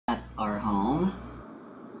our home.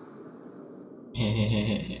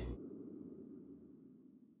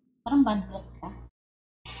 Parang bad luck ka.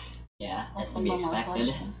 Yeah, that's to be expected.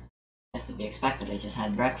 That's to be expected. I just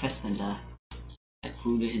had breakfast and that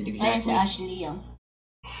food isn't exactly... Ayan si Ashley, oh.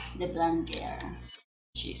 The blonde hair.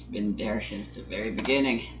 She's been there since the very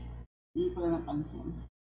beginning. Hindi ko na napansin.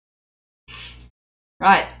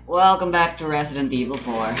 Right, welcome back to Resident Evil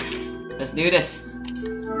 4. Let's do this.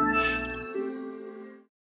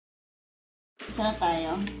 Saan na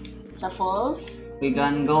tayo? Sa falls? We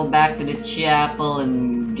gonna go back to the chapel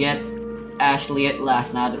and get Ashley at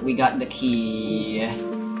last now that we got the key.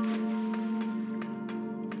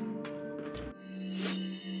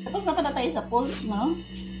 Tapos na pala tayo sa falls, no?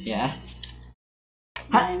 Yeah.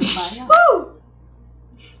 Woo!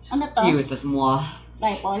 Ano to? Excuse moi.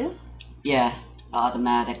 Rifle? Yeah,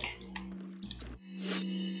 automatic.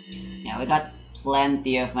 Yeah, we got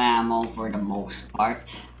plenty of ammo for the most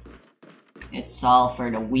part. It's all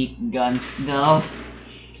for the weak guns though.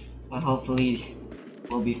 But hopefully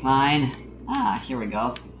we'll be fine. Ah, here we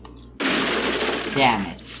go. Damn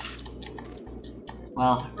it.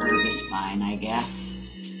 Well, herb is fine, I guess.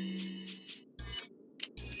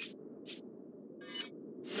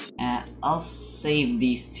 I'll save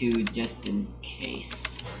these two just in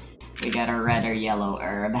case. We got a red or yellow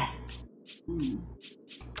herb.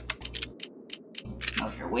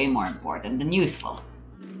 Those are way more important than useful.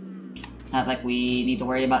 It's not like we need to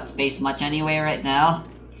worry about space much anyway right now.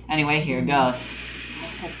 Anyway, here goes.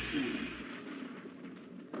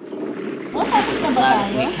 As loud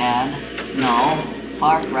as we can. No,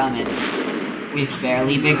 far from it. We've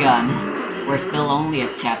barely begun. We're still only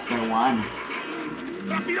at chapter 1.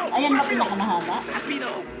 Ayan ba pinakamahaba?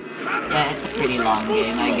 Yeah, it's a pretty long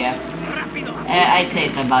game, I guess. I'd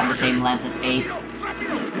say it's about the same length as 8.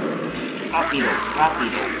 Rapido,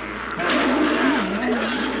 rapido.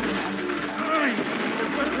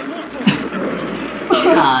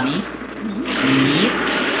 Nani? Neat?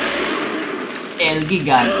 El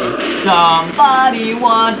Gigante. Somebody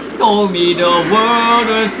once told me the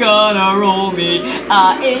world was gonna roll me.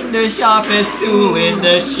 I ain't the sharpest tool in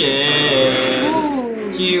the shed.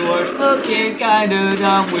 She was looking kinda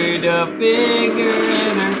dumb with a finger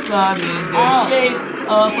and her thumb in the shape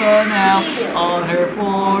of an L on her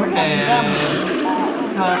forehead.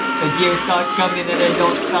 So the years start coming and they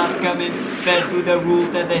don't stop coming. Fed to the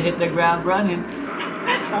rules and they hit the ground running.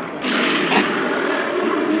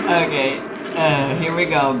 Okay, here we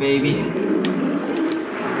go, baby.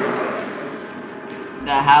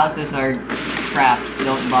 The houses are traps,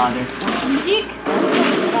 don't bother. Eek!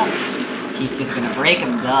 He's just gonna break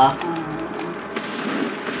him, duh.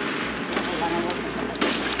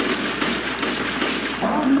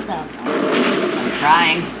 I'm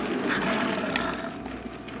trying.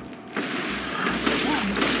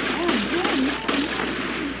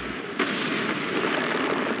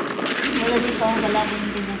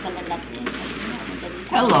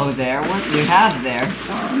 Hello there, what do you have there?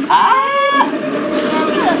 Ah!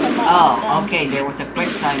 Oh, okay, there was a quick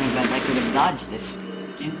time event, I could have dodged it.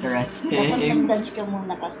 Interesting. Dapat nag-dodge ka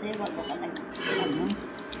muna kasi bago ka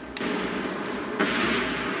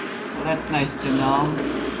Well, that's nice to know.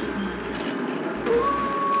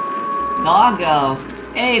 Doggo!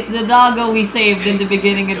 Hey, it's the doggo we saved in the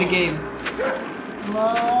beginning of the game.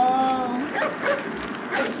 Wow!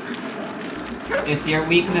 Is your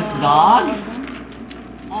weakness dogs?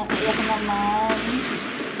 Iyak naman.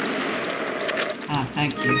 Ah,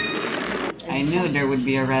 thank you. I knew there would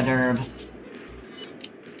be a red herb.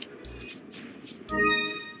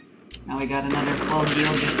 Now we got another full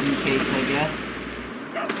heal just in case, I guess.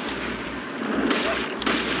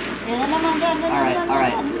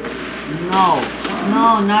 Alright. No!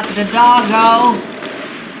 No, not the doggo!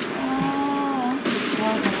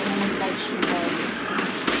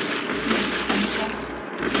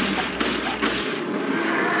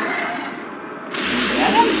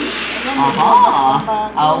 Get him?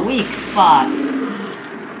 Aha! A weak spot!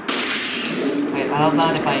 Wait, how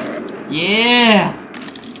about if I... Yeah!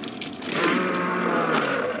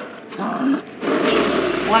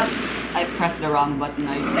 What? I pressed the wrong button,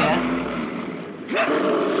 I guess.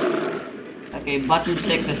 Okay, button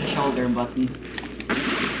 6 is a shoulder button.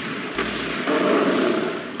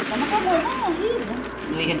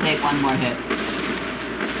 We can take one more hit.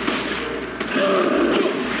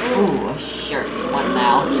 Ooh, sure. What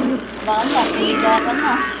now?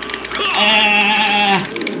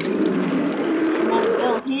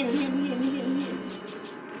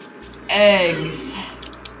 Eggs.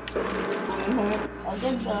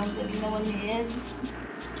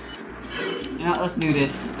 You know, let's do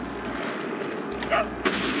this.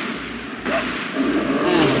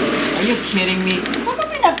 Are you kidding me? Saan ka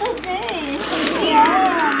pinatod eh? Ano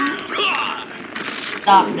yan?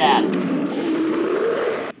 Stop that.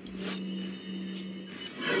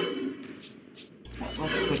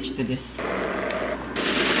 Let's switch to this.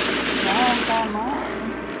 Yan, tama.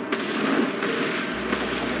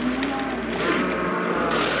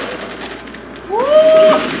 Woo!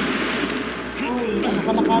 Uy, ano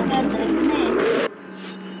ka na kagad? Direct na eh.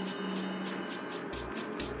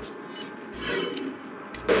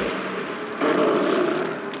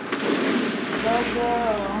 Go,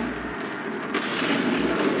 go.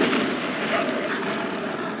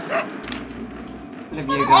 What have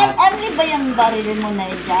you got? Only ba yung barilin mo na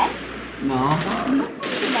dyan? No.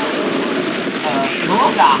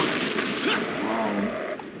 Boga!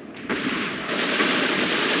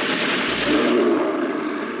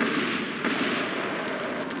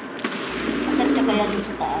 Atat ka kaya dito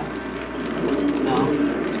sa taas? No.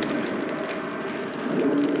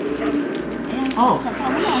 Ayan, Oh. sa pa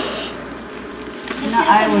mo na.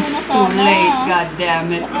 I was too late, god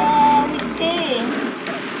damn it. Wait ka eh.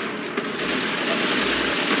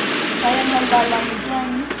 Sayang lang bala mo dyan.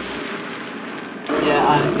 Yeah,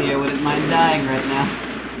 honestly, I wouldn't mind dying right now.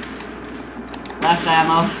 Last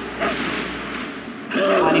ammo.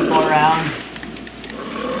 24 rounds.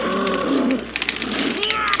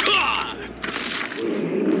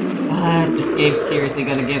 This game's seriously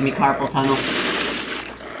gonna give me carpal tunnel.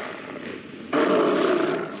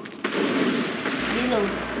 Reload.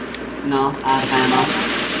 No, out of ammo.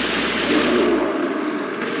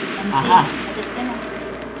 Empty. Aha. Atat ka na.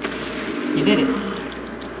 You did it.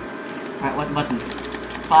 Alright, what button?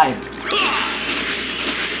 5.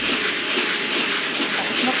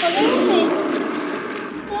 Tapos na pala yun eh.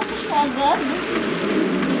 Tapos na agad.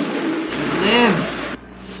 She lives.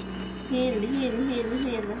 Heal, heal, heal,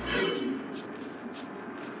 heal.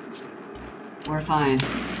 We're fine.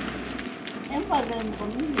 Ayun pa, ganun ko.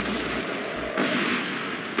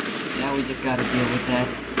 Yeah, we just gotta deal with that.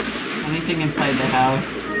 Anything inside the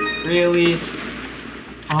house? Really?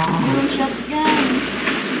 Yung Oh. shotgun.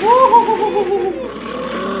 Woo!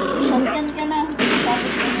 Shotgun ka na.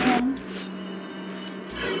 Tapos ka na yan.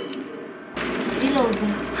 Reload.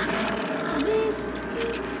 Please.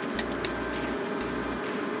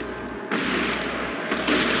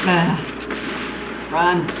 Ah.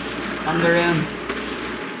 Run. Under him.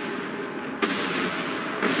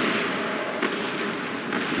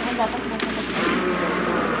 Saan dapat mo kapag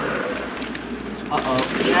Uh-oh.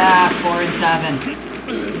 Yeah, 4 and 7.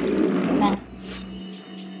 na.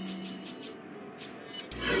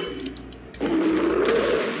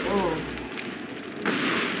 Oh.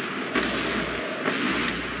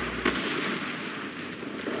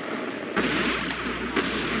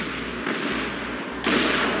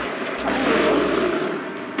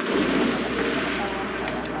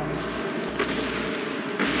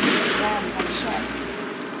 Yan, one-shot.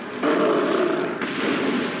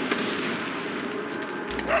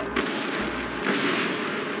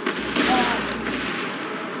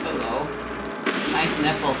 Hello. Nice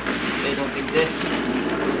nipples. They don't exist.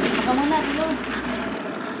 Baka muna, reload.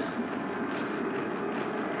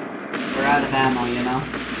 We're out of ammo, you know?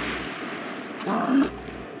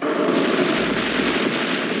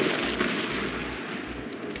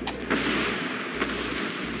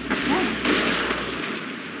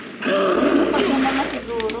 Pag mo na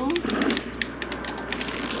siguro.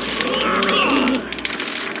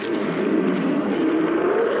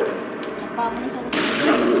 Napa mo na sa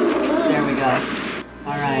likod. There we go.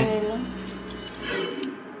 Alright. Well,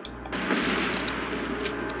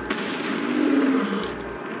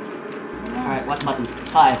 Alright, what button?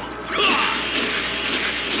 5.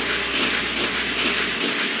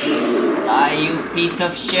 Die, you piece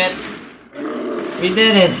of shit! We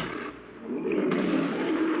did it!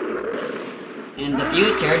 In the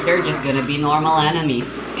future, they're just gonna be normal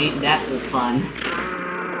enemies. Ain't that fun?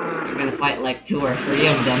 You're gonna fight like 2 or 3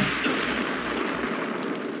 of them.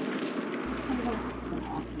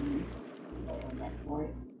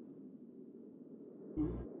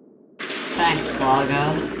 Thanks, Doggo.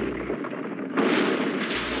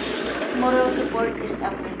 moral support is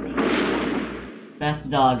everything. Best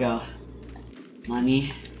Doggo.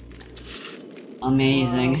 Money.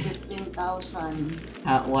 Amazing. 15,000.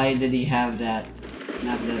 Why did he have that?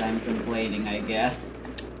 Not that I'm complaining, I guess.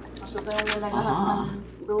 Masukayan nila lahat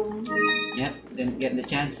ng room. Yep, didn't get the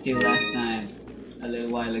chance to last time. A little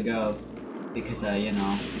while ago. Because, you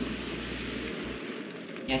know.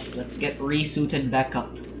 Yes, let's get resuited back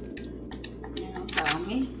up. Yan ang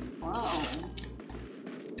dami. Wow.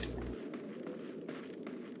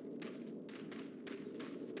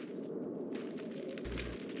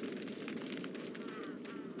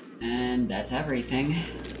 And that's everything.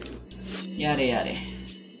 Yada yada.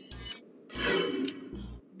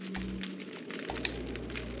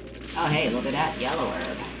 Oh hey, look at that yellow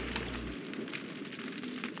herb.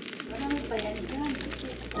 Marami pa yan dyan.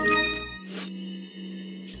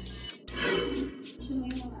 Gusto mo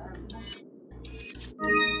yung mga herb na?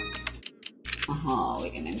 We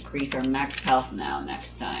can increase our max health now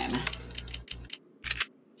next time.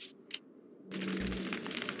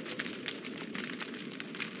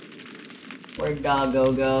 Where'd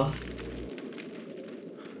Doggo go?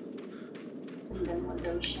 Tingnan mo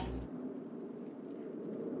daw siya.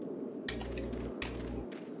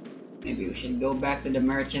 Maybe we should go back to the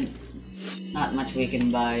merchant. Not much we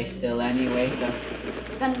can buy still anyway, so...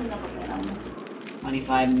 Ganun na pagkara mo.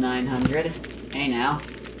 25,900. Hey now.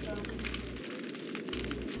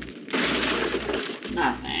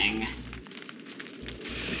 Nothing.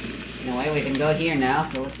 Anyway, we can go here now,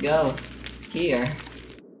 so let's go. Here.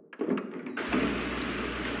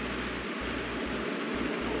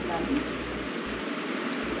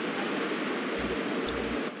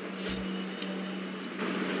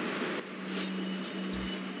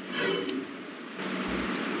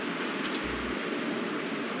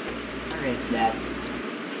 Where is that?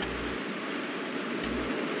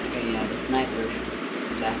 Okay, yeah, the sniper's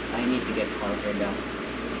best. I need to get closer though,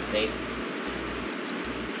 just to be safe.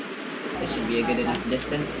 This should be a good enough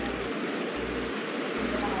distance.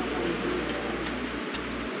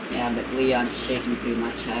 Yeah, but Leon's shaking too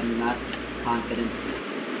much. I'm not confident.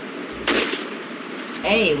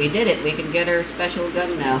 Hey, we did it! We can get our special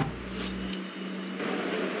gun now.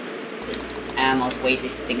 This ammo's weight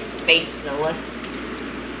is thing space, so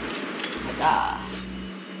ta-da!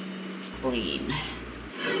 Clean.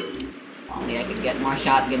 Only I could get more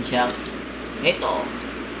shotgun shells. Hito!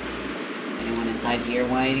 Anyone inside here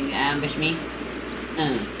wanting to ambush me?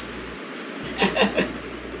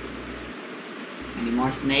 Any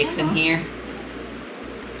more snakes in here?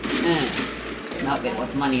 Nope, it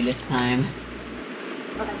was money this time.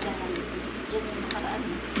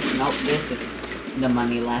 Nope, this is the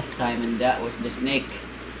money last time, and that was the snake.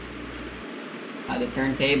 How to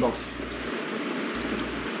turn tables.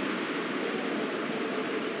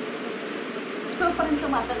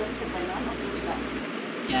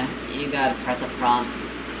 Yeah, you gotta press a prompt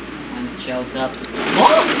when it shows up.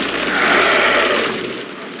 Whoa!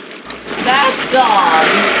 That dog!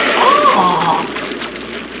 Oh!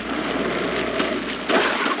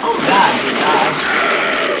 Oh god, you dodged.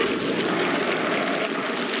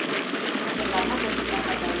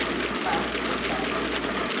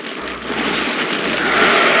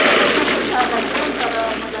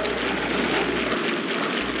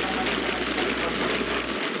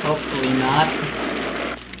 Hopefully not.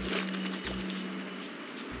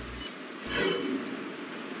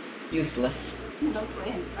 Useless.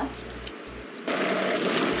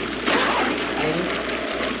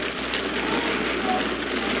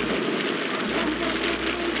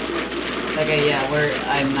 Okay, yeah,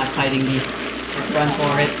 I'm not fighting these. Let's run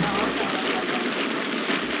for it.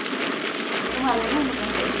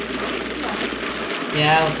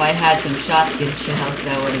 Yeah, if I had some shotgun shells,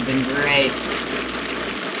 that would have been great.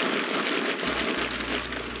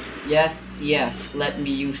 Yes, yes, let me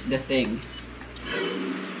use the thing.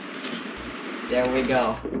 There we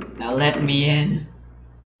go. Now let me in.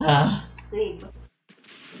 Is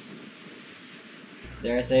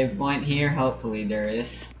there a save point here? Hopefully there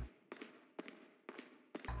is.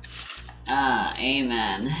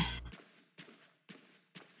 Amen.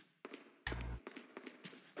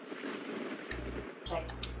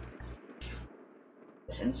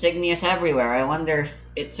 There's insignias everywhere. I wonder if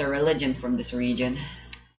it's a religion from this region.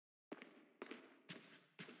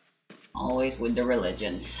 Always with the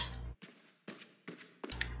religions.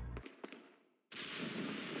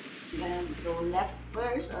 Gonna go left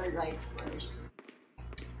first or right first?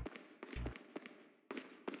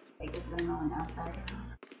 Take it lang naman after.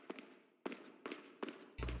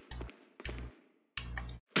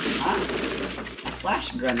 Ah, a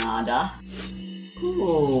flash granada.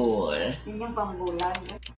 Cool. Yun yung pangbulag.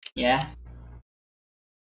 Yeah.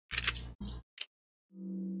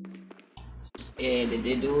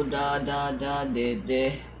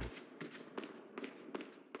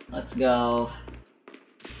 Let's go.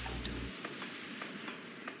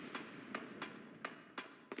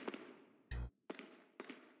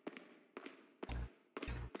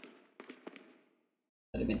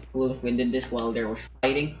 Would have been cool if we did this while there was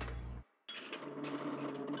fighting.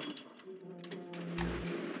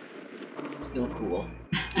 Still cool.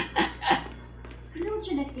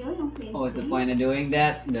 What was the point of doing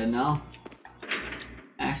that? Don't know.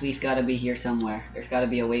 Actually, it's gotta be here somewhere. There's gotta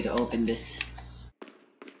be a way to open this.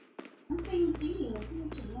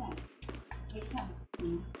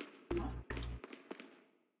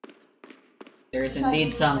 There is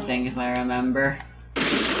indeed something, if I remember.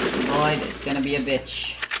 Boy, it's gonna be a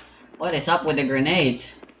bitch. What is up with the grenade?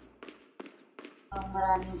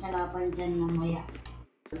 Maraming kalaban dyan mamaya.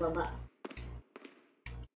 Sa baba.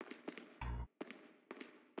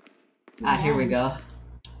 Ah, here we go.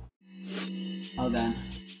 Hold on.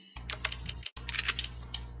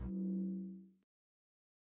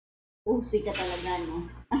 Sika talaga, no?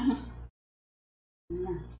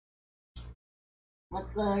 What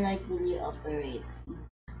color light will you operate?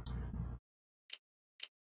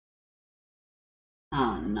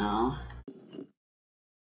 Oh no.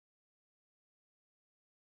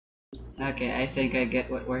 Okay, I think I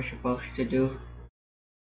get what we're supposed to do.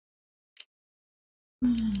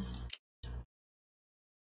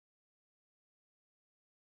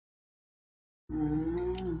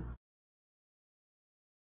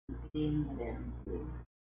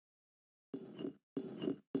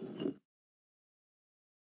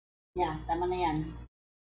 Yeah, tama na yan.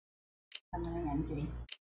 Tama na yan, Jay.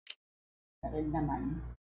 Sarad naman.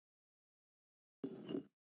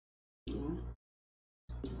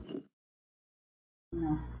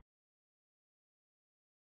 No.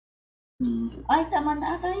 Ay, tama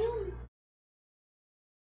na ata yun.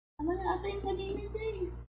 Tama na ata yung kanina, Jay.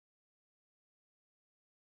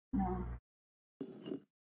 No.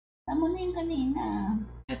 Tama na yung kanina.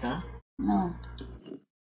 Ito? No.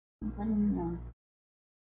 Yung kanina.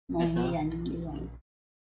 No, Ito? hindi yan, hindi yan.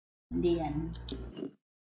 Hindi yan.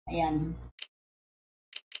 Ayan.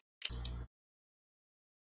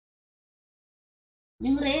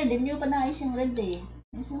 Yung red, hindi ko pa naayos yung red eh.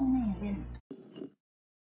 Ayos mo na yung red.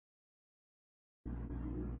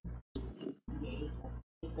 Okay,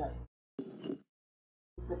 ikot.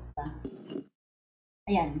 Ikot pa.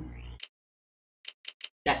 Ayan.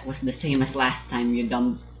 That was the same as last time, you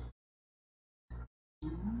dumb.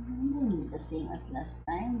 The same as last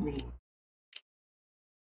time. Wait.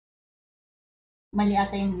 Mali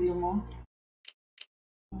ata yung blue mo.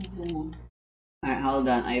 Yung blue mo. Alright, hold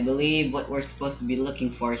on. I believe what we're supposed to be looking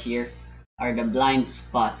for here are the blind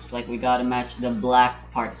spots. Like, we gotta match the black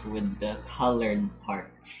parts with the colored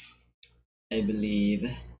parts, I believe.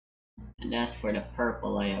 And as for the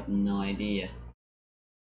purple, I have no idea.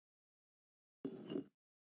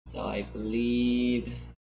 So I believe...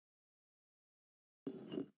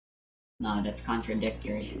 No, that's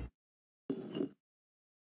contradictory.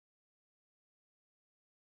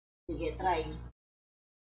 Sige, try.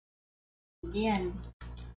 Sige yan.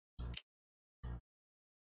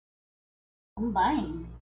 Combine.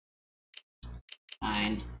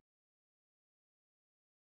 Fine.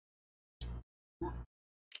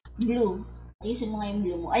 Blue. Ayusin mo nga yung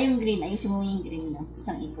blue mo. Ay, yung green. Ayusin mo yung green mo.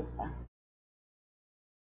 Isang ikot pa.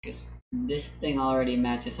 Because this thing already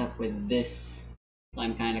matches up with this. So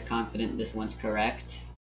I'm kind of confident this one's correct.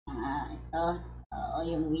 Ito. Oo,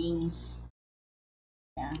 yung wings.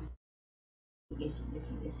 Yeah.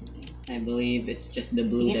 Sige. I believe it's just the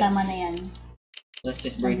blue sige, that's... tama na yan. Let's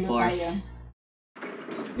just brute force. Tayo.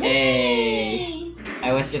 Hey!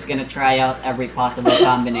 I was just gonna try out every possible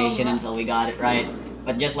combination until we got it right.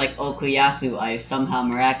 But just like Okuyasu, I somehow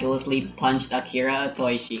miraculously punched Akira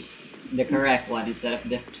Otoishi, the correct one, instead of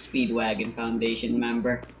the Speedwagon Foundation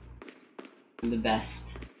member. I'm the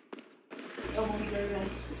best. Oh my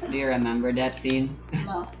god. Do you remember that scene?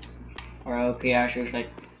 No. Or Okuyasu was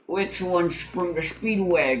like, which one's from the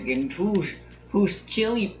Speedwagon? Who's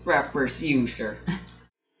chili peppers user?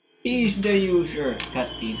 He's the user.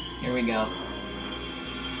 Cutscene. Here we go.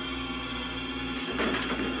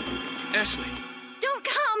 Ashley. Don't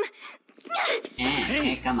come!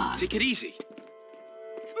 Hey, come on. Take it easy.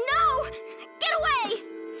 No! Get away!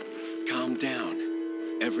 Calm down.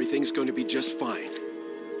 Everything's going to be just fine.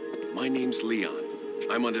 My name's Leon.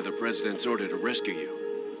 I'm under the president's order to rescue you.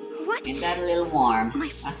 What? Ain't that a little warm?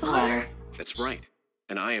 My A sweater. That's right.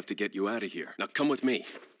 And I have to get you out of here. Now come with me.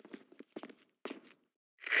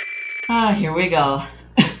 Ah, here we go.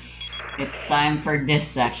 It's time for this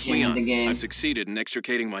section Leon, of the game. I've succeeded in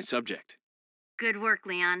extricating my subject. Good work,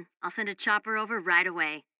 Leon. I'll send a chopper over right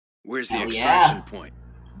away. Where's the Hell extraction yeah. point?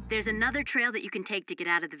 There's another trail that you can take to get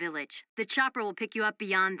out of the village. The chopper will pick you up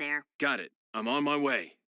beyond there. Got it. I'm on my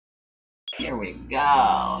way. Here we go.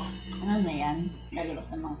 Ano na yan?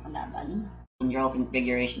 Lalabas ng mga kalaban. Control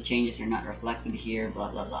configuration changes are not reflected here,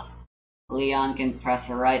 blah blah blah. Leon can press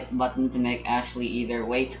the right button to make Ashley either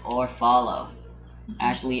wait or follow.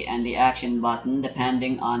 Ashley and the action button,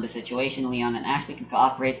 depending on the situation, Leon and Ashley can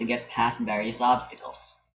cooperate to get past various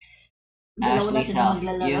obstacles. Dalawa na Ashley's sila health.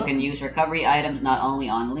 maglalaro. You can use recovery items not only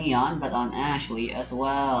on Leon, but on Ashley as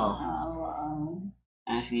well.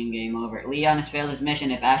 Ashley and game over. Leon has failed his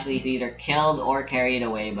mission if Ashley is either killed or carried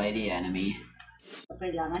away by the enemy. So,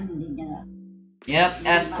 kailangan hindi niya nga. Yep,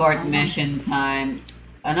 escort mission time.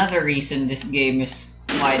 Another reason this game is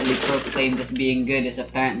widely proclaimed as being good is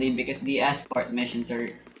apparently because the escort missions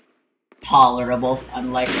are tolerable,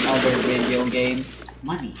 unlike other video games.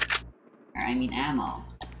 Money. Or I mean ammo.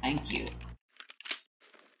 Thank you.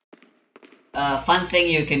 Fun thing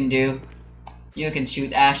you can do. You can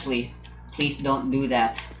shoot Ashley. Please don't do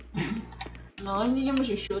that. No, hindi niya mo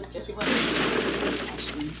siya shoot kasi wala.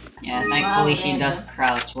 Yeah, thankfully she does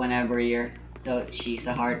crouch whenever you're, so she's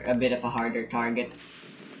a bit of a harder target.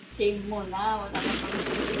 Save mo na, wala ka pang.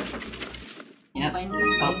 Yep,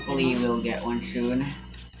 hopefully we'll get one soon.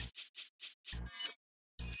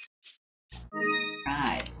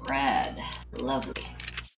 Right, red, lovely.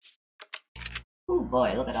 Oh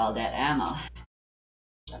boy, look at all that ammo.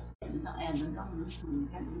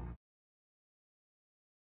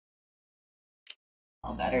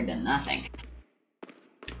 All better than nothing.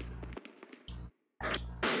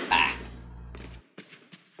 Ah.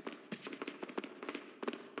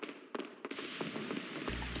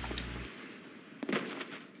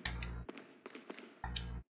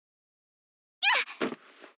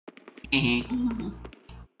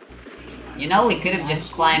 You know, we could have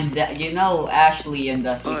just climbed that. You know, Ashley and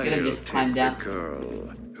us, we could have just climbed down. Girl.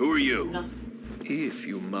 Who are you? No. If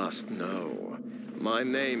you must know, my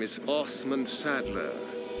name is Osmond Sadler,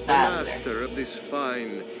 the Sadler. master of this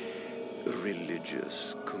fine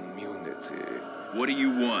religious community. What do you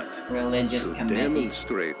want? Religious To committee.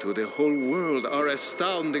 demonstrate to the whole world our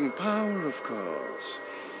astounding power, of course.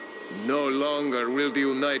 No longer will the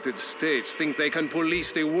United States think they can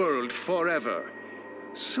police the world forever.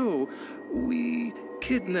 So, we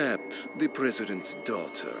kidnap the president's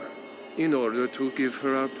daughter in order to give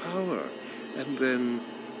her our power and then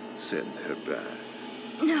send her back.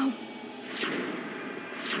 No.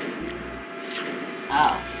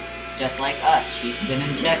 Oh, just like us, she's been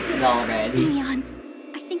injected already. Leon,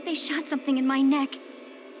 I think they shot something in my neck.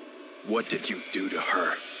 What did you do to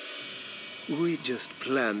her? We just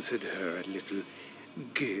planted her a little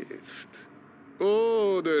gift.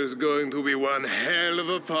 Oh, there's going to be one hell of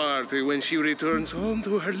a party when she returns home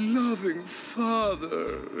to her loving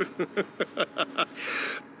father.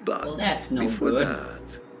 But Well, that's no before good.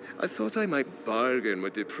 that, I thought I might bargain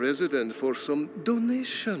with the president for some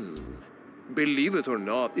donation. Believe it or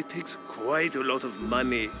not, it takes quite a lot of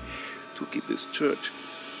money to keep this church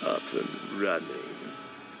up and running.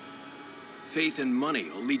 Faith and money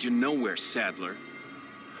will lead you nowhere, Sadler.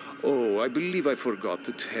 Oh, I believe I forgot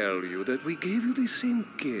to tell you that we gave you the same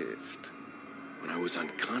gift. When I was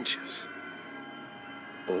unconscious.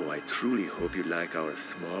 Oh, I truly hope you like our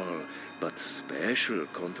small but special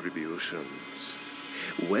contributions.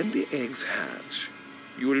 When the eggs hatch,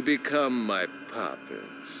 you will become my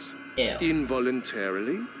puppets. Ew.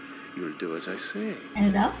 Involuntarily, you'll do as I say.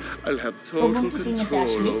 Ano daw? I'll have total Bubungkisin niya si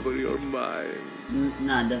control Ashley? over your minds.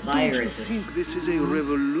 Nah, the Don't you viruses. think this is a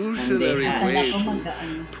revolutionary And they way Kala ko to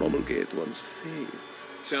mag-ano. promulgate one's faith?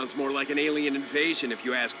 Sounds more like an alien invasion if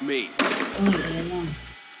you ask me. Uy, ayan na.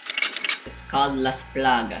 It's called Las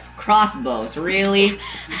Plagas. Crossbows, really?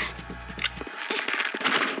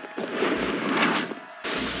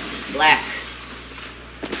 Black.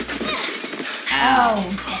 Ow! Ow.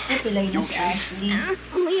 Ako, pilay na si Ashley.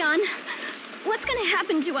 Leon, what's gonna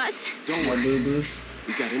happen to us? Don't More worry. boo-boos.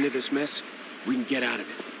 We got into this mess. We can get out of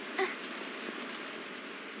it.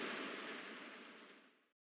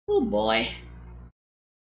 Oh boy.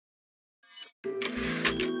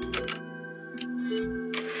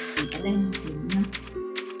 Ang galing.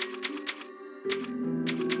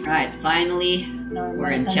 Right, finally, Normal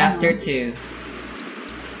we're in ka chapter lang, 2.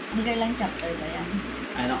 Ang kailang chapter ba yan?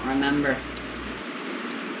 I don't remember.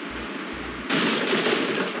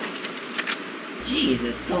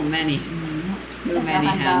 Jesus, so many. Too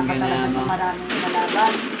many handgun ammo. Maraming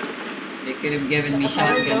kalaban. They could have given me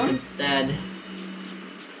shotguns instead.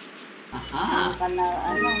 Aha!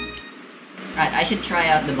 Ano? Right, I should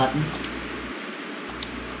try out the buttons.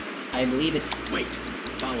 I believe it's... Wait.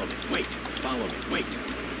 Follow me. Wait. Follow me. Wait.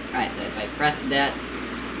 Right, so if I press that,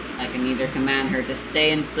 I can either command her to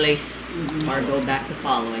stay in place or go back to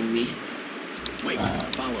following me. Wait.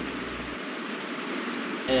 Follow me.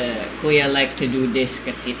 Kuya liked to do this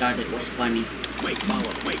because he thought it was funny. Wait.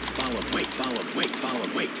 Follow. Wait. Follow. Wait. Follow. Wait. Follow.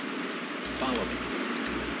 Wait. Follow me.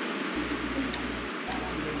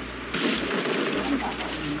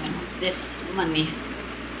 What's this? Money.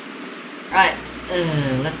 Right,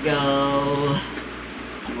 let's go.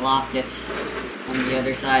 Unlock it. On the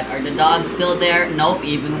other side. Are the dogs still there? Nope,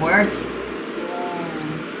 even worse.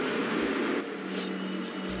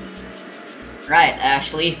 Right,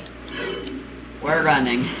 Ashley. We're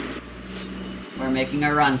running. We're making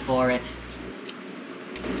a run for it.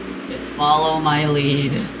 Just follow my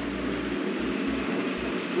lead.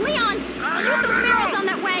 Leon, shoot those barrels on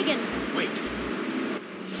that wagon. Wait.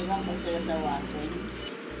 Ibang ko sila sa wagon.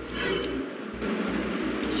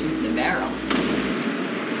 Shoot the barrels.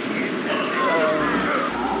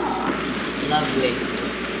 Lovely.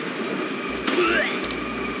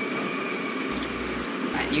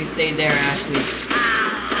 Alright, you stay there, Ashley.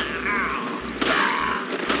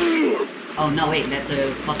 Oh no, wait, that's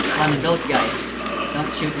one of those guys.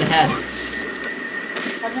 Don't shoot the head.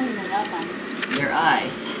 Paano nilalaman? Their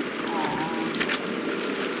eyes.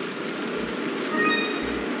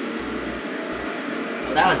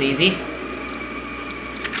 Well, that was easy.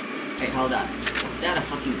 Wait, hold on. Was that a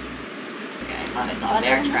fucking... Okay, I thought I saw a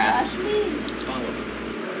bear trap. Follow me.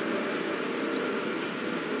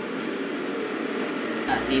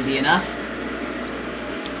 That's easy enough.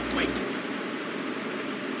 Wait.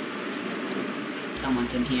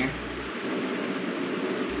 Someone's in here.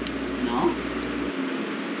 No?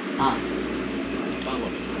 Huh. Follow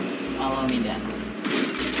me. Follow me then.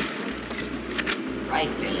 Right,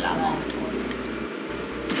 Pilamo.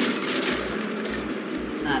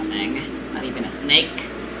 Nothing. Not even a snake.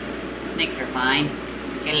 Snakes are fine.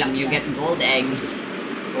 Kill them, you get gold eggs.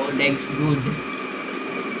 Gold eggs good.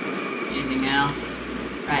 Anything else?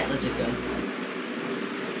 Right, let's just go.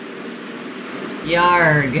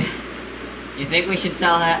 Yarg! You think we should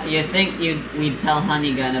tell we'd tell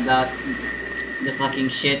Honeygun about the fucking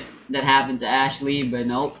shit that happened to Ashley, but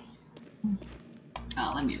nope.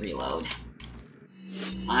 Oh, let me reload.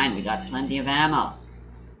 It's fine, we got plenty of ammo.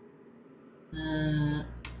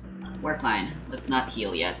 We're fine. Let's not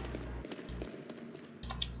heal yet.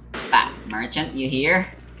 Ah, merchant, you here?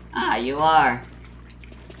 Ah, you are.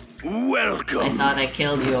 I Welcome. thought I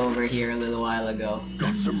killed you over here a little while ago.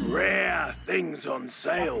 Got some rare things on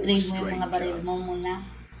sale, Upgrade mo yung mga baril stranger. mo muna.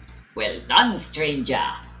 Well done, stranger.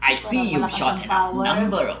 I see you've malakas shot ang enough power.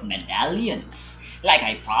 number of medallions. Like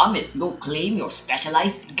I promised, go claim your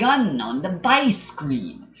specialized gun on the buy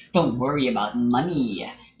screen. Don't worry about money.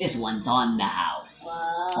 This one's on the house.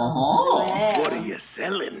 Wow. Oh. Yeah. What are you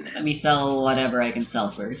selling? Let me sell whatever I can sell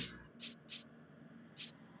first.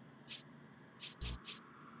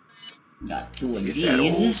 Got 2 of Is that all,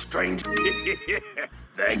 these, stranger? and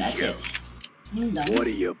Thank that's you. it. Yun lang. What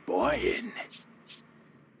are you buying?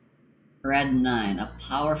 Red 9, a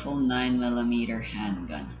powerful 9mm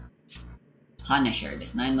handgun. Punisher,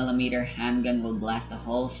 this 9mm handgun will a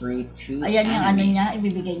hole through 2 Ayan yung ano enemies. niya,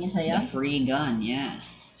 ibibigay niya sa'yo. The free gun,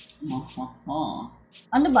 yes.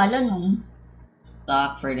 Ano bala nun?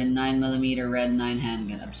 Stock for the 9mm Red 9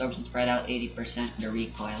 handgun. Absorption spread out 80% the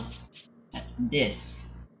recoil. That's this.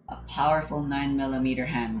 A powerful 9mm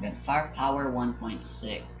handgun. Firepower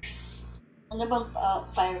 1.6. Ano bang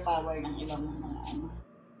firepower ng ibang mga ano?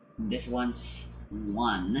 This one's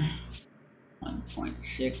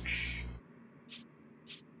 1.6.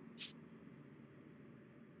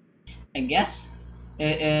 I guess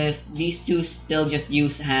if these two still just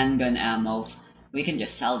use handgun ammo, we can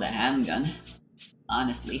just sell the handgun.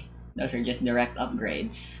 Honestly, those are just direct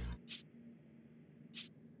upgrades.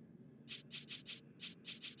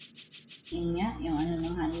 Yun nga, yung ano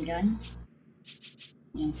ng handgun.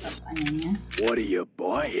 Yung ano niya. What are you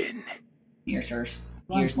buying? Here's the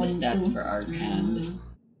stats 1.2. for our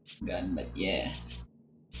handgun, but yeah.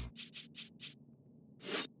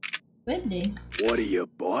 Pwede. What are you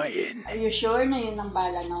buying? Are you sure na yun ang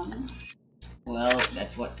bala nun? Well,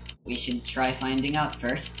 that's what we should try finding out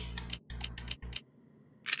first.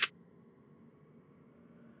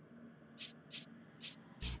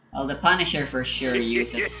 Well, the Punisher for sure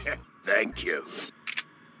uses... Thank you.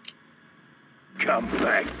 Come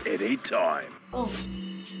back anytime. Oh,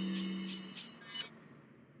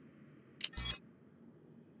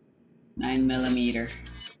 9mm.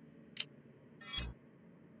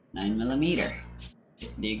 9mm.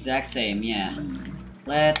 It's the exact same, yeah.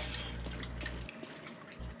 Let's...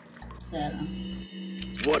 sell.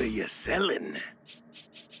 What are you selling?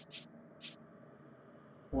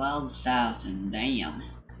 12,000, damn.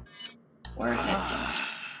 Worth it.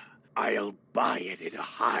 I'll buy it at a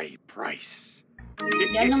high price.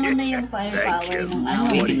 Yan naman na yung firepower Thank you. ng Now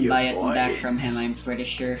ano. we What are can you buy it back buying? from him, I'm pretty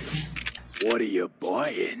sure. What are you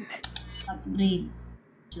buying? Upgrade.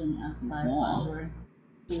 Tune up firepower.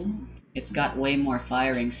 It's got way more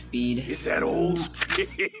firing speed. Is that all?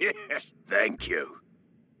 Thank you.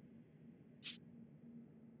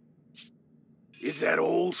 Is that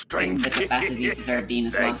all, The stranger? capacity to 13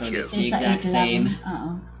 as well, Thank so you. it's the Yung sa exact 8 lang. same Oo.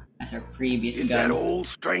 as our previous Is that gun. all,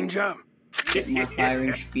 stranger? Get more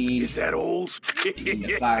firing speed. Is that all? And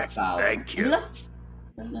the firepower. Thank you. Wala.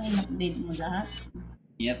 Talagang in-update mo lahat.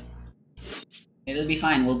 Yep. It'll be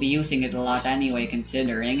fine. We'll be using it a lot anyway,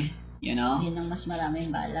 considering, you know? Yun ang mas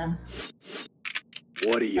maraming bala.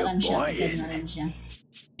 What are you Parang shotgun na buying? rin siya.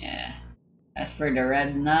 Yeah. As for the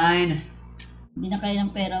Red 9, Hindi na kaya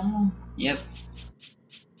ng pera mo. yep.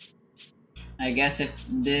 I guess if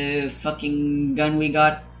the fucking gun we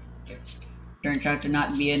got turns out to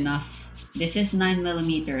not be enough. This is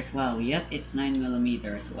 9mm as well. Yep, it's 9mm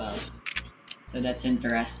as well. So that's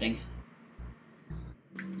interesting.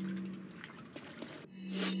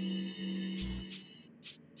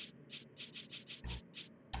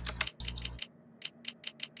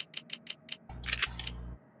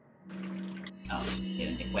 Oh,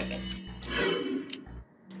 didn't equip it.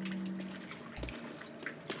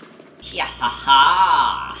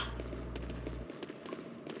 Yahaha!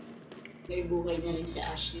 May buhay na rin si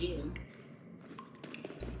Ashley. Oh.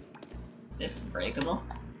 Is this breakable?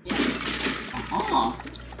 Yeah. Oh,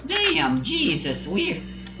 damn, Jesus, we're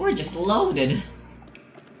just loaded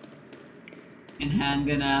in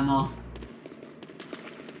handgun ammo.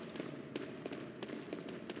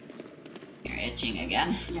 You're itching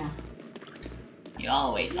again. Yeah. You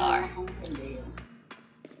always are. Kung hindi yun.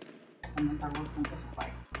 Anong tawag punta sa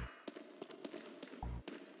park?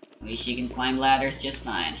 At least you can climb ladders just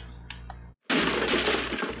fine.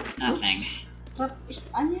 Nothing. Trap is,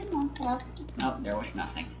 ano yun oh? Trap. Nope, there was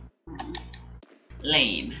nothing.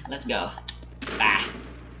 Lame. Let's go. Bah.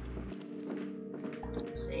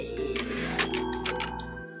 Save.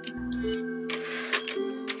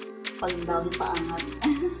 Pag down pa angat.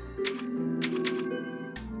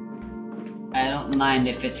 I don't mind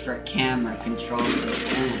if it's for camera control.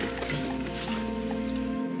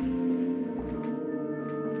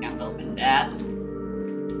 Can't open that.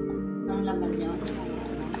 Ang laman niya.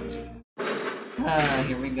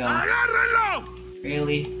 Here we go. Agárralo!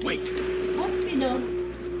 Really? Wait. What pido?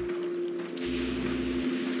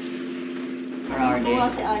 Where are they? Kuha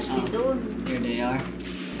si Ashley Oh, doon. here they are.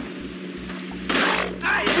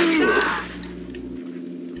 Ahí está.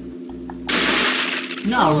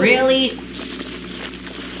 No, really?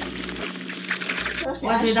 So, si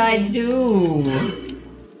What did Ashley. I do?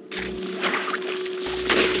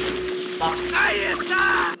 Fuck. Ahí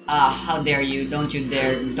está. Ah, how dare you? Don't you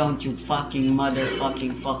dare. Don't you fucking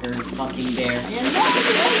motherfucking fucker fucking dare. Ayan na,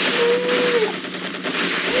 si Ashley!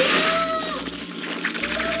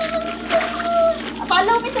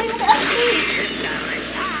 Follow me sa'yo kay Ashley!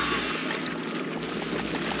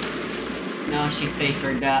 Now she's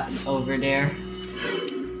safer over there.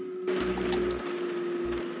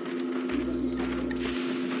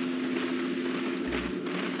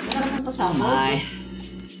 Wala naman Oh pasabog. my.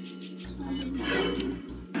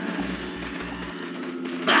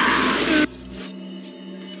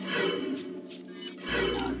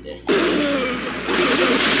 Now this.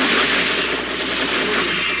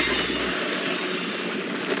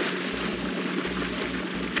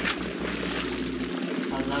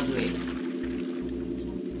 How lovely.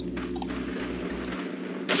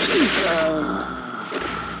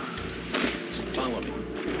 Follow me.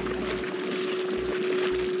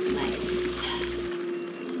 Nice.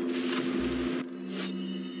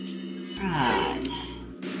 Right.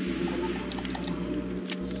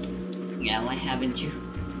 Yeah, why haven't you?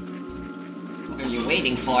 What are you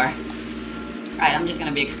waiting for? Right, I'm just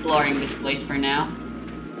gonna be exploring this place for now.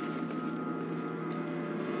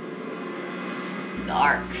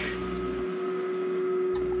 Dark.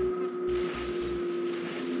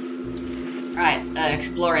 Right,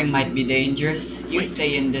 exploring might be dangerous. You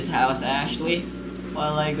stay in this house, Ashley,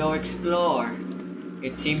 while I go explore.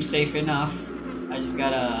 It seems safe enough. I just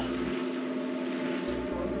gotta...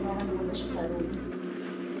 Huwag na lang muna siya sa room.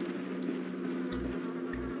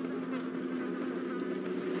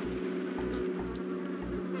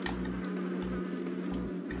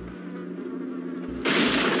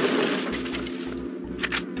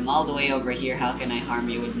 I'm all the way over here. How can I harm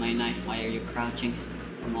you with my knife? Why are you crouching?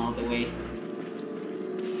 I'm all the way.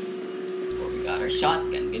 Oh, we got our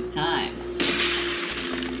shotgun. Good times.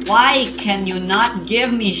 Why can you not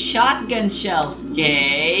give me shotgun shells,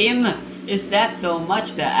 game? Is that so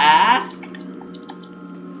much to ask? Okay.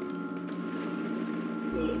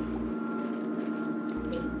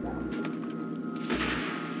 Yes, down.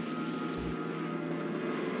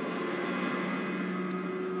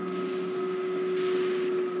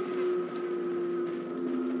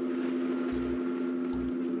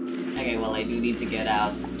 Okay, well, I do need to get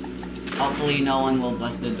out. Hopefully no one will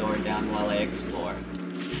bust the door down while I explore.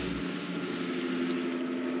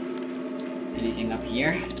 Anything up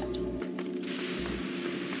here?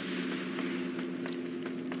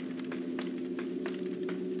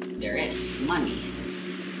 there is money.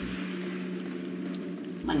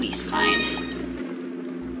 Money's fine.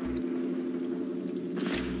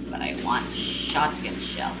 But I want shotgun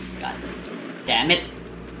shells, god damn it.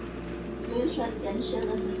 Yung shotgun shell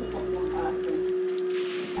nandun sa tatlong aso.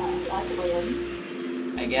 Aso ba yun?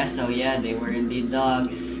 I guess so, yeah, they were indeed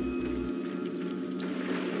dogs.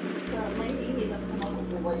 May hihilap na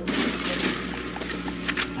makukuha yung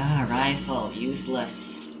Rifle,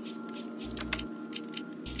 useless.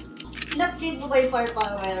 in-upgrade mo ba yung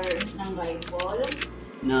firepower ng rifle?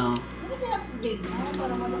 No. Ano i-upgrade mo?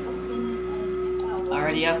 Para malakas din yung power.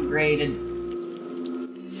 Already upgraded.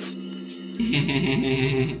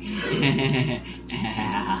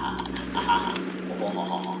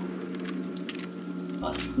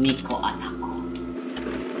 Sneako atako.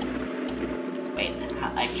 Wait,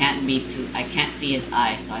 I can't see his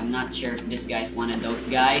eyes, so I'm not sure if this guy's one of those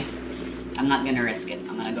guys. I'm not gonna risk it.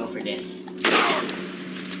 I'm gonna go for this.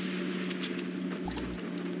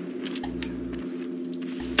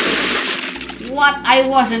 What? I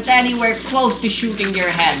wasn't anywhere close to shooting your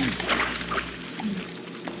head.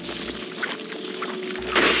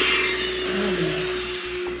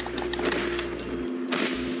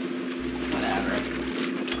 Whatever.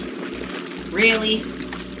 Really?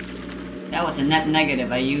 That was a net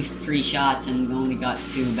negative. I used 3 shots and only got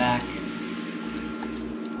 2 back.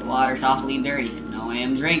 The water's awfully dirty. No way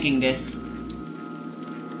I'm drinking this.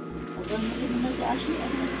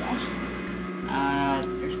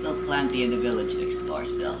 There's still plenty in the village to explore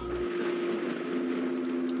still.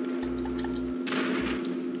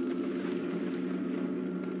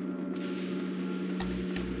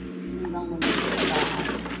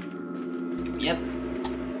 Yep.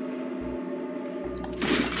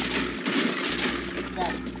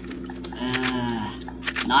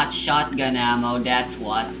 Not shotgun ammo, that's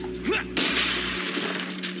what.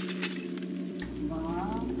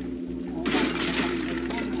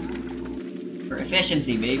 For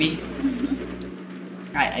efficiency, baby.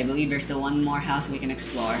 Right, I believe there's still one more house we can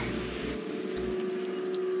explore.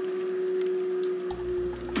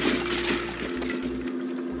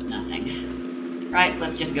 Nothing. Right,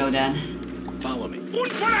 let's just go then. Follow me.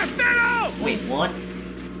 Wait, what?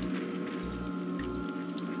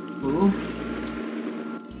 Who?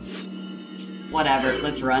 Whatever,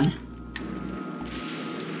 let's run.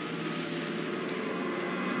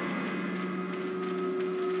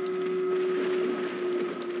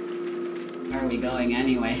 Where are we going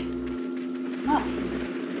anyway? Up.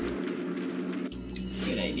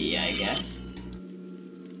 Good idea, I guess.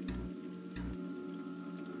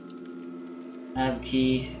 Tab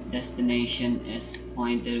key destination is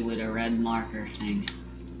pointed with a red marker thing.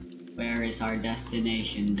 Where is our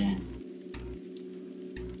destination then?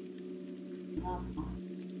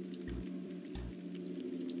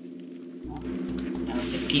 Yeah, let's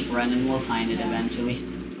just keep running, we'll find it eventually.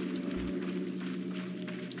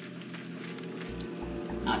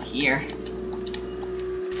 Not here.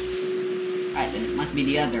 Right, then it must be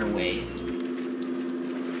the other way.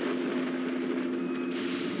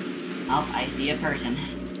 Oh, I see a person.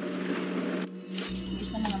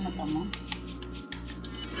 Gusto mo na mata mo?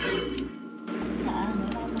 Saan?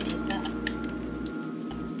 Wala ko makita.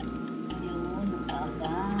 Ayun,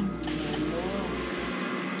 nakaabang. Sinolo.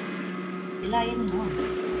 Ilayin mo.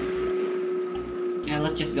 Yeah,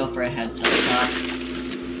 let's just go for a heads-up shot.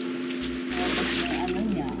 Ano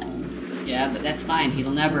niya? Yeah, but that's fine.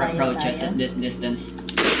 He'll never approach us at this distance.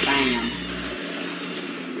 Bam!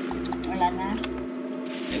 Wala na?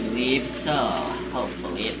 I believe so.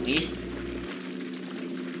 Hopefully, at least.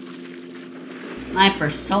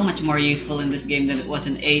 Sniper's so much more useful in this game than it was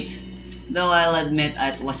in 8. Though I'll admit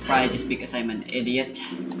it was probably just because I'm an idiot.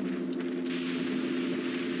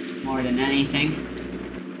 More than anything.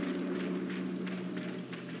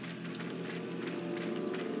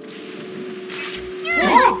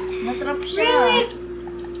 Oh! Natrap siya! Really?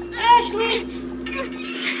 Ashley!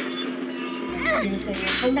 Nag-heal kayo.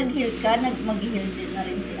 Pag nag-heal ka, mag-heal din na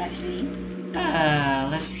rin si Ashley.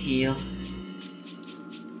 Let's heal.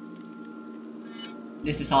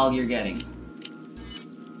 This is all you're getting.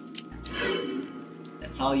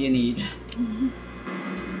 That's all you need.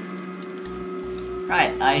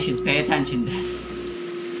 Right, I should pay attention then.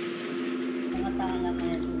 Mga tanga na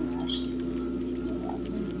yan yung Ashley.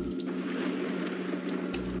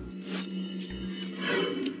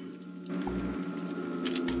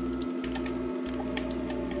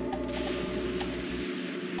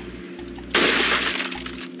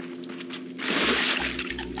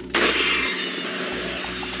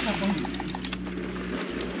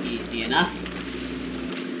 Easy enough.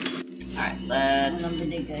 Alright, let's Walang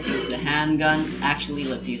binigay. use the handgun. Actually,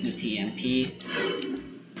 let's use the TMP.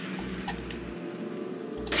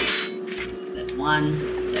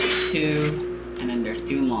 one, that's two, and then there's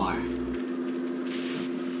two more.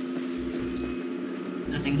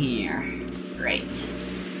 Nothing here. Great.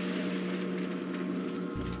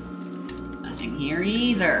 Nothing here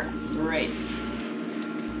either. Great.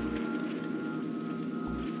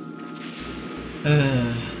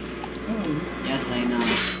 Yes, I know.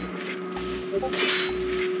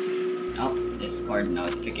 Oh, Discord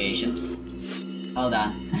notifications. Hold on.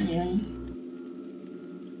 Ano yun?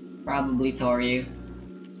 Probably Toryu.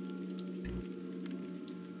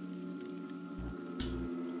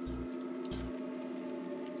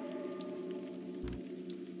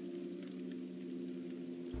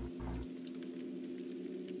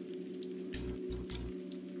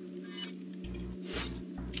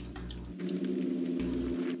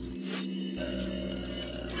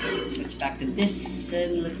 Switch back to this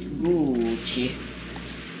and let's go.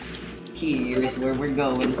 Here is where we're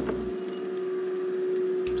going.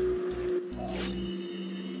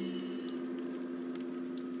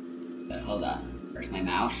 Hold on. Where's my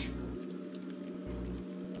mouse?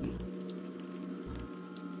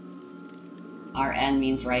 RN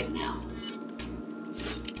means right now.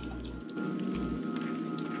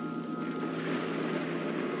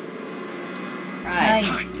 Right,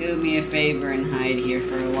 Hide. do me a favor and hide here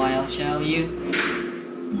for a while, shall you?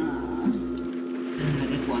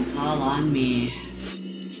 This one's all on me.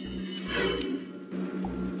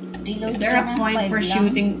 Is there a point for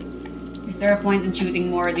shooting? Is there a point in shooting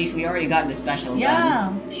more of these? We already got the special gun.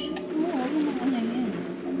 Yeah.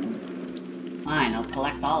 Fine, I'll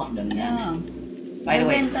collect all of them then. Yeah. By the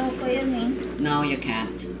way, Nabenta ko yan eh. no, you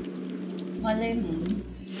can't. Malay mo.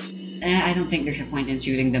 I don't think there's a point in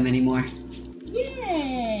shooting them anymore.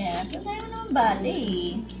 Yeah. Patay mo naman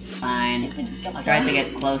bali. Fine. I'll try to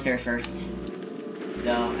get closer first.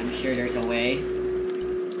 Though, I'm sure there's a way.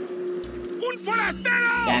 Un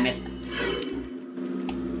forastero! Damn it.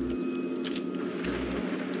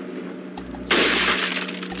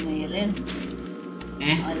 Mayroon.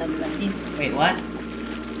 Eh? Alam na this. Wait, what?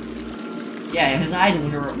 Yeah, his eyes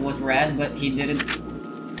was red, but he didn't.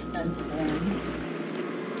 Transform.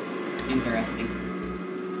 Interesting.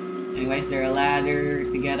 Anyways, there a ladder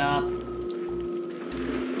to get up?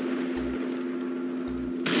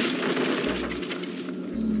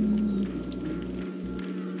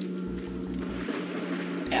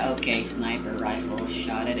 Yeah, okay, sniper rifle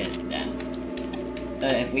shot it is then.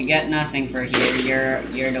 If we get nothing for here,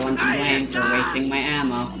 you're the one to blame for wasting my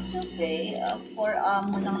ammo. It's okay. For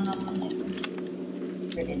ammo lang naman ito.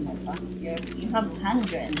 Pwede mo pa. You have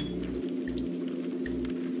hundreds.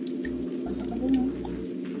 Pasok ka dun,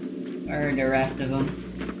 Where are the rest of them?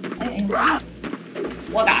 Ay.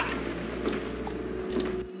 Waka!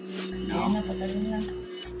 No. Ayan na, patalon na.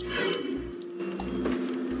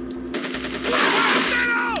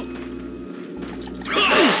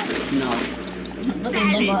 Snow. Ba't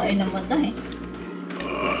yung babae namatay?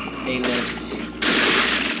 They live.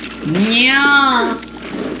 Nya!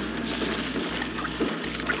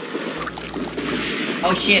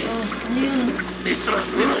 Oh shit! Oh, ano yun? Detrás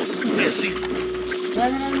de ti, imbécil.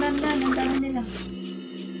 Dan. Ang dami nila.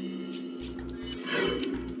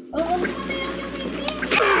 Oh, ano na yan?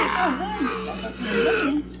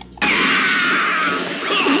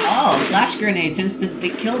 Oh, flash grenades instantly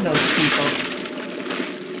kill those people.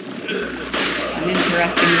 An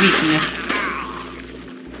interesting weakness.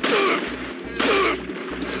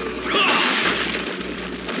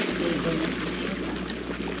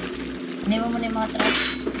 Iniwan mo na yung mga traps.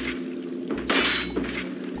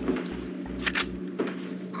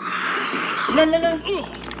 Lala.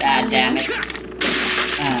 God damn it.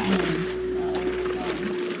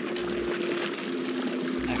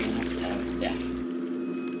 Okay, that was death.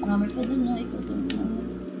 Marami pa dun na. Ikaw dun.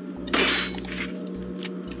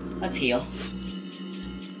 Let's heal.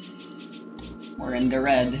 We're in the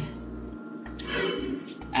red.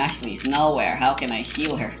 Ashley's nowhere. How can I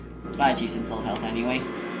heal her? Besides, she's in full health anyway.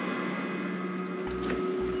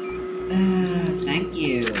 Thank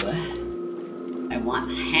you. I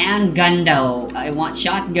want handgun though. I want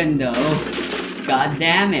shotgun though. God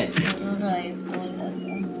damn it.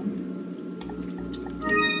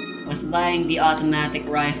 Was buying the automatic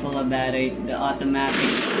rifle a bad idea? The automatic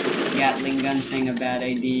Gatling gun thing a bad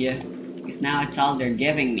idea? Because now it's all they're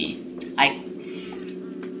giving me.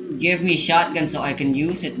 Give me shotgun so I can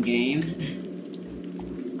use it, game.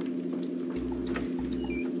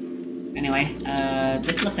 Anyway,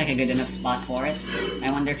 this looks like a good enough spot for it.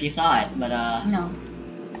 I wonder if you saw it, but No.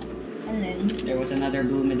 And then? there was another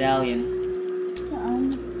blue medallion.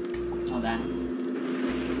 Saan? Hold on.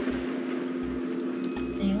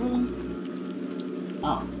 Ayun.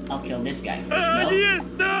 Oh, I'll kill this guy first Ahí though.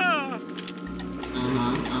 está! Trap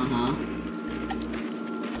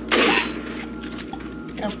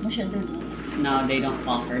mo siya dun. No, they don't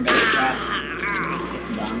fall for those traps.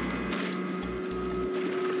 It's dumb.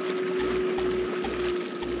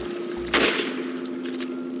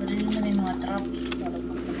 Pero yun na may mga traps para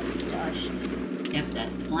pagkakas sa Ash. Yep,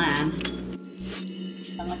 that's the plan.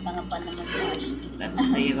 Tanga-tanga pa naman sa Ash. Let's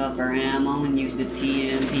save up our ammo and use the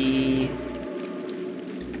TMP.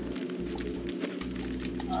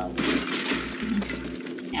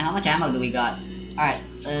 Yeah, how much ammo do we got? Alright,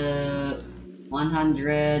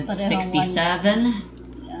 167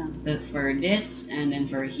 Yeah. for this, and then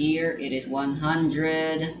for here it is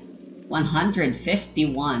 151.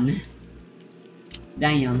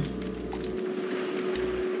 Damn.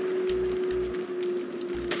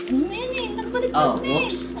 Nini, nagbalik Oh, kami.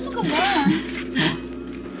 whoops. Ano ka ba?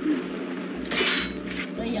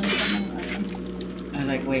 Sayang ka ng ano. I was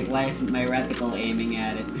like, wait, why isn't my reticle aiming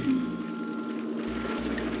at it?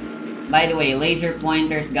 By the way, laser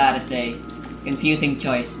pointers, gotta say, confusing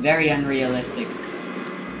choice, very unrealistic.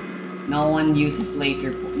 No one uses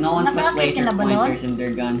no one puts Nakakit laser ka na ba nun? pointers in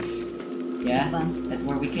their guns. Yeah, Diba? that's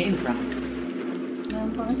where we came from.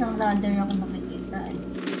 Meron pang isang ladder ako nakikita eh.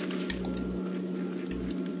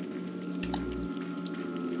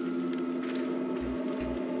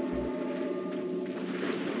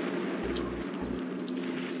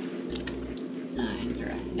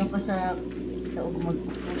 Interesting. Ito pa sa huwag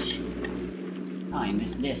mag-push. Oh, I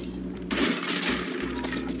missed this.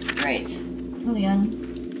 Great. Ano yan?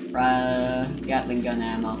 Gatling gun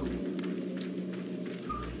ammo.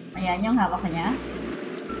 Ayan yung hawak niya.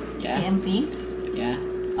 Yeah? TMP. Yeah?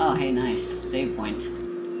 Oh, hey, nice. Save point.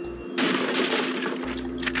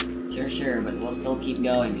 Sure, but we'll still keep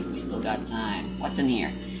going because we still got time. What's in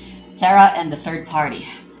here? Sarah and the third party.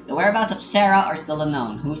 The whereabouts of Sarah are still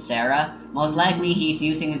unknown. Who's Sarah? Most likely he's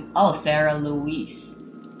using Sarah Louise.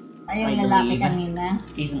 Ayun, I lalaki believe. kanina.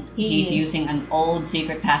 He's using an old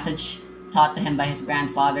secret passage taught to him by his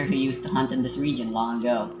grandfather who used to hunt in this region long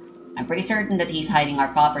ago. I'm pretty certain that he's hiding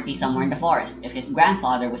our property somewhere in the forest. If his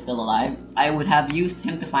grandfather was still alive, I would have used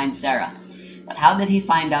him to find Sarah. But how did he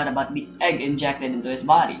find out about the egg injected into his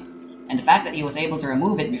body? And the fact that he was able to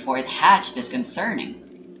remove it before it hatched is concerning.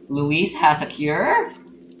 Luis has a cure?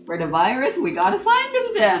 For the virus? We gotta find him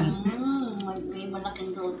then! May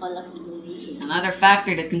malaking role pala si Louis. Another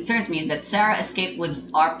factor that concerns me is that Sarah escaped with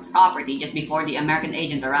our property just before the American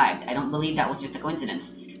agent arrived. I don't believe that was just a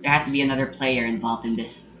coincidence. There has to be another player involved in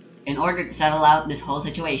this. In order to settle out this whole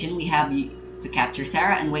situation, we have to capture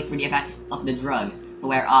Sarah and wait for the effects of the drug to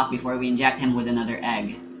wear off before we inject him with another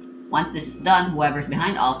egg. Once this is done, whoever's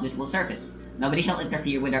behind all of this will surface. Nobody shall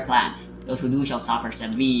interfere with our plans. Those who do shall suffer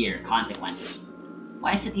severe consequences.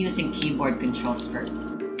 Why is it using keyboard controls for...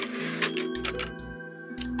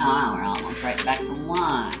 Ah, we're almost right back to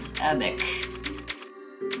 1. Epic.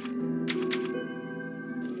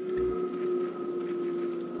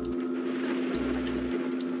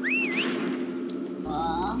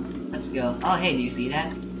 Let's go. Oh, hey, do you see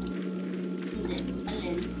that? Hindi.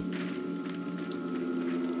 Alin?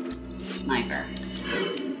 Sniper.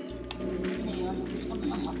 Ano yun? Gusto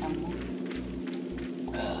mo ng mata mo?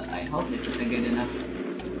 I hope this is a good enough.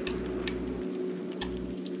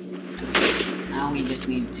 Now we just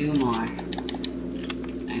need 2 more.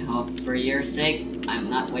 I hope for your sake, I'm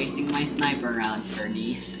not wasting my sniper rounds for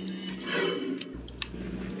these.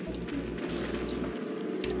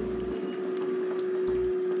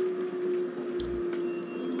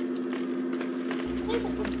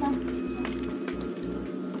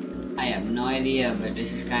 I have no idea, but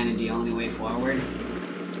this is kind of the only way forward.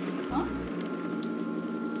 Huh?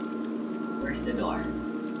 Where's the door?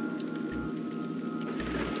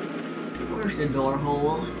 Where's the door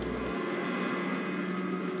hole?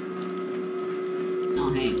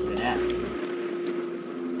 Oh hey, look at that.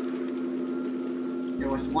 There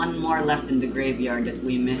was 1 more left in the graveyard that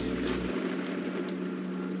we missed.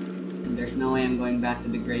 And there's no way I'm going back to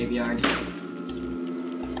the graveyard.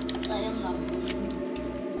 Sayang lang.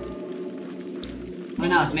 Who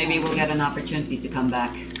knows, maybe we'll get an opportunity to come back.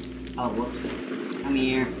 Oh, whoops. Come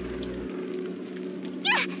here.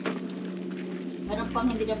 Meron pang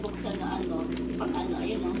hindi na buksan na ano. Pag ano,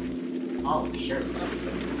 ayun o. Oh, sure.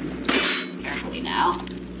 Carefully now.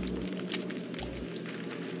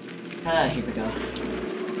 Here we go.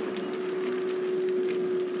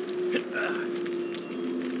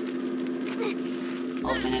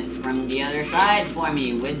 Open it from the other side for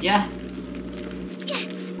me, would ya?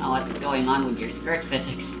 Now what's going on with your skirt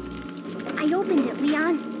physics? I opened it,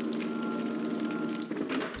 Leon.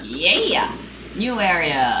 Yeah! New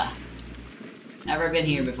area! Never been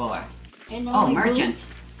here before. Ayun Oh, may merchant!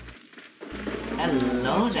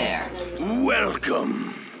 Hello there.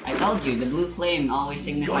 Welcome. I told you, the blue flame always Got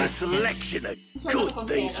a signifies piss. selection of good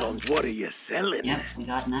things on what are you selling? Yep, we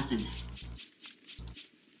got nothing.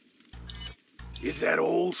 Is that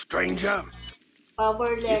all, stranger?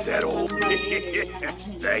 Power level. Is that all? ng baril, yun ang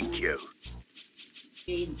ano, Thank you.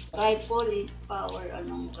 Rifle, power,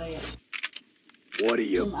 anong kaya? What are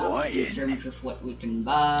you In buying? terms of what we can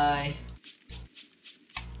buy.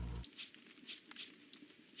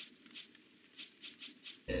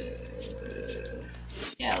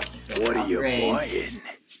 Yeah, let's just go What for are you upgrades.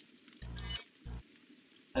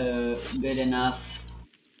 buying? Good enough.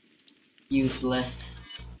 Useless.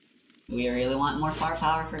 Do we really want more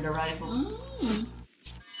firepower for the rifle?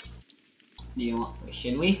 Do you want?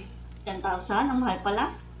 Should we? 10,000? Ang mahal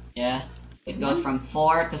pala. Yeah. It goes from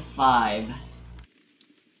 4 to 5.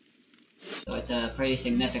 So it's a pretty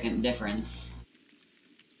significant difference.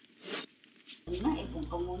 Ano na, ipon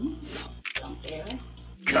ko muna. Walang pera.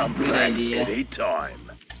 Come good back idea. anytime.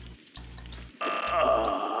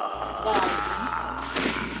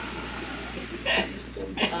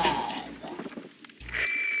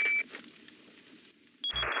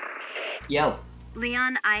 Yo.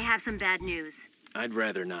 Leon, I have some bad news. I'd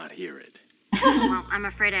rather not hear it. Well, I'm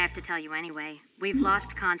afraid I have to tell you anyway. We've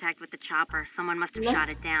lost contact with the chopper. Someone must have shot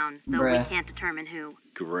it down, though we Bruh. can't determine who.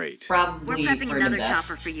 Great. We're Probably prepping for another the best.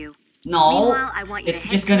 chopper for you. No, Meanwhile, I want you it's to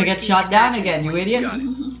just head gonna get towards the shot down extraction again, you point. idiot. Got it.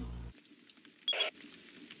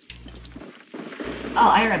 Oh,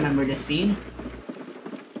 I remember this scene.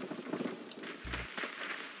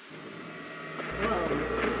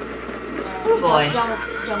 Oh boy. Jump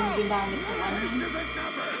ginamit yung ano.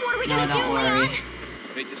 What are we No, gonna do, don't worry. Leon?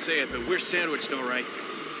 Hate to say it, but we're sandwiched, all right.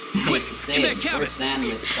 Hate to say Get it, that we're cabin.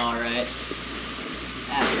 sandwiched, alright.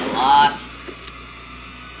 That's a lot.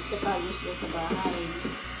 Ito tayo sila sa bahay.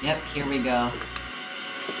 Yep, here we go.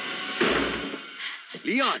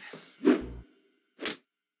 Leon!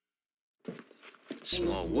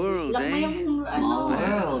 Small world, Lock mo eh? yung Small ano.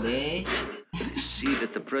 world, eh? I see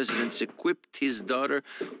that the president's equipped his daughter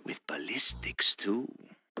with ballistics, too.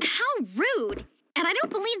 How rude! And I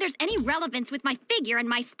don't believe there's any relevance with my figure and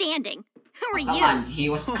my standing. Who are Come you? on, he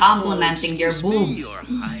was complimenting your Excuse me, boobs. Your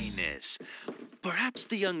Highness. Perhaps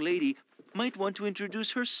the young lady might want to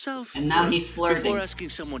introduce herself And now first he's flirting. before asking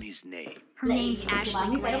someone his name. Her name's Like, Ashley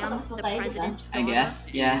Mami, pero Graham, patapos na the tayo, diba? president's I daughter. guess.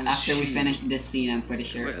 Yeah, Is after we she- finish this scene, I'm pretty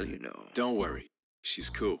sure. Well, you know. Don't worry. She's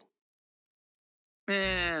cool.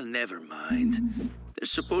 Never mind.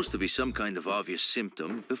 There's supposed to be some kind of obvious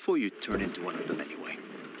symptom before you turn into one of them anyway.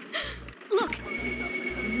 Look,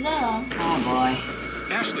 No. Oh boy.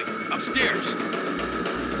 Ashley, upstairs.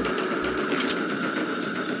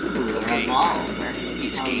 Ooh, a Okay. revolver.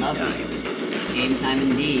 It's How game lovely. time. Game time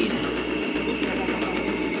indeed.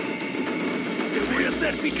 Te voy a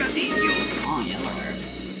hacer picadillo. Oh, yellow herb.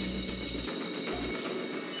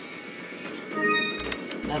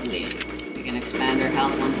 Lovely. We can expand our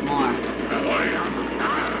health once more.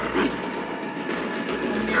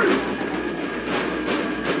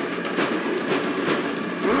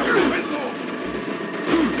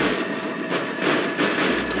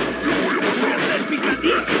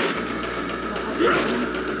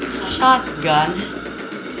 Shotgun.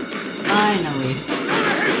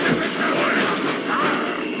 Finally.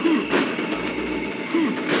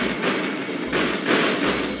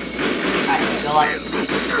 Alright, go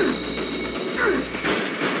up.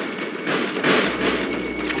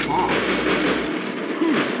 Come on.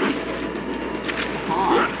 Come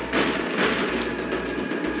on.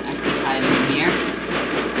 Actually hiding in here.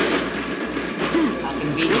 How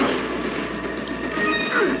convenient.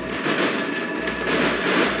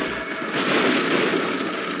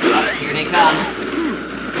 Here they come.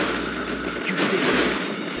 Use this.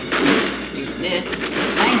 Use this.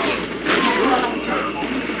 Thank you.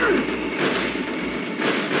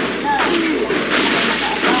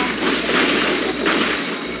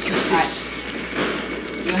 Use this.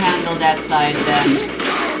 You handle that side then.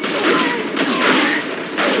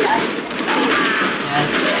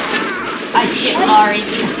 Yes. Ah, shit, sorry.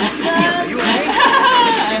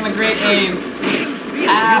 I'm a great aim.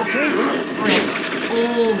 Ah, frick.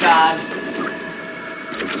 Oh, God.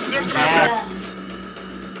 Yes.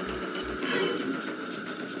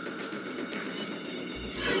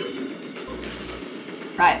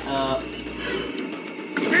 Right,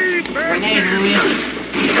 grenade, Luis.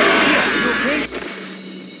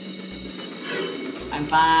 I'm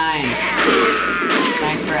fine.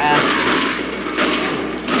 Thanks for asking.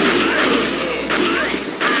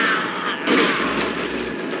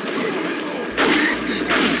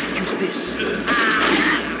 Use this.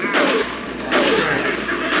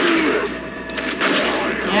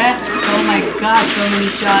 Yes, oh my god. god, so many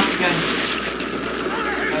shotguns.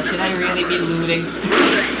 Oh, should I really be looting?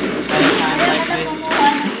 At a time like this?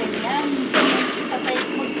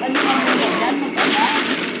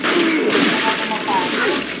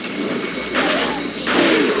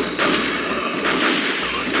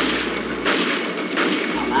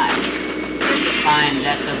 Oh my. Fine,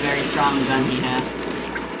 that's a very strong gun he has.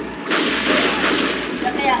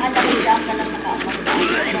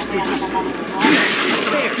 Use this.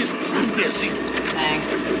 There's. I'm busy.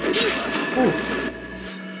 Thanks. Ooh.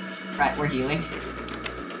 Right, we're healing.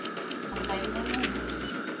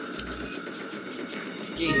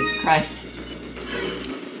 Jesus Christ.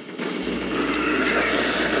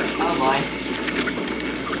 Oh boy.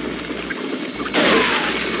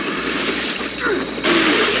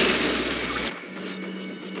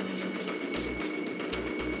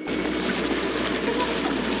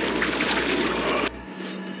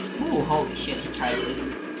 Ooh, holy shit, he tried to.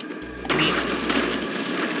 Sweet.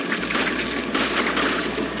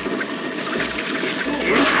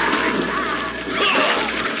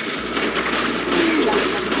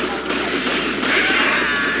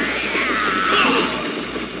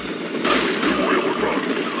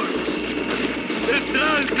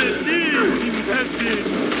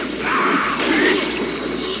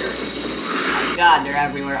 God, they're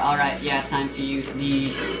everywhere. Alright, yeah, time to use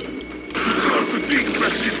these.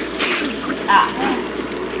 Ah!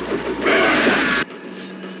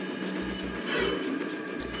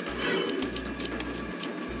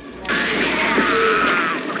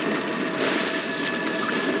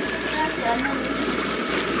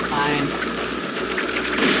 Fine.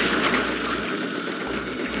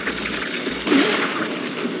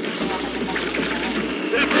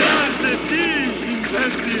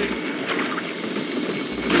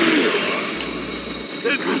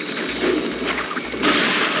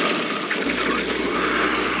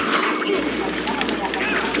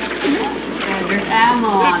 And there's ammo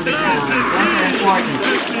on the ground. Those are important.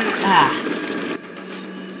 Ah.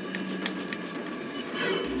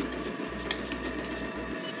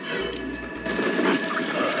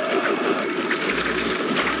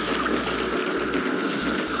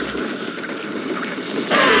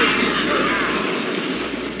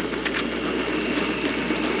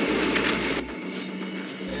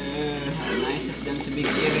 How nice of them to be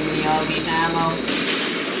giving me all these ammo.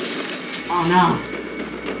 Oh no.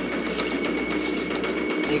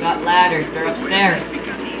 They got ladders, they're upstairs.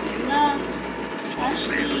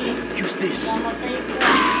 Use this.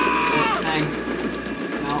 Thanks.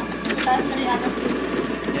 No.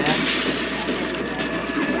 Yeah.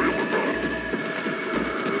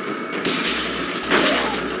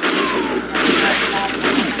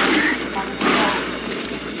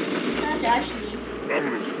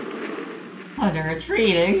 Oh, they're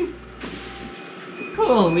retreating.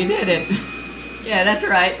 Cool, we did it. Yeah, that's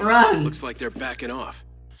right, run. Looks like they're backing off.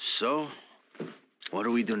 So, what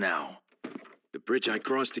do we do now? The bridge I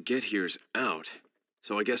crossed to get here's out.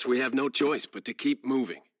 So I guess we have no choice but to keep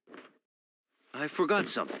moving. I forgot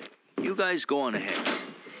something. You guys go on ahead.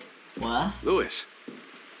 What? Louis.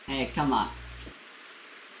 Hey, come on.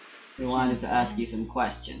 We wanted to ask you some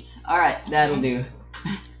questions. Alright, that'll do.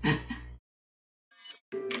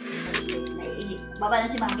 Baba na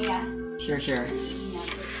si Maki ah. Sure, sure.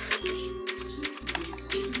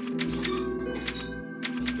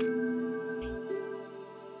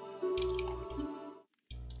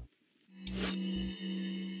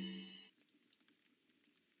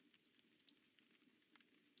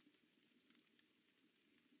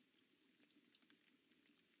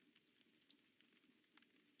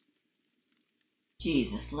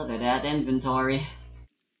 Jesus, look at that inventory.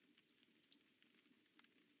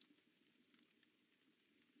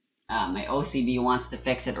 My OCD wants to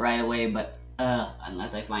fix it right away, but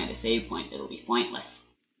unless I find a save point, it'll be pointless.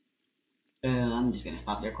 I'm just gonna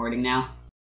stop the recording now.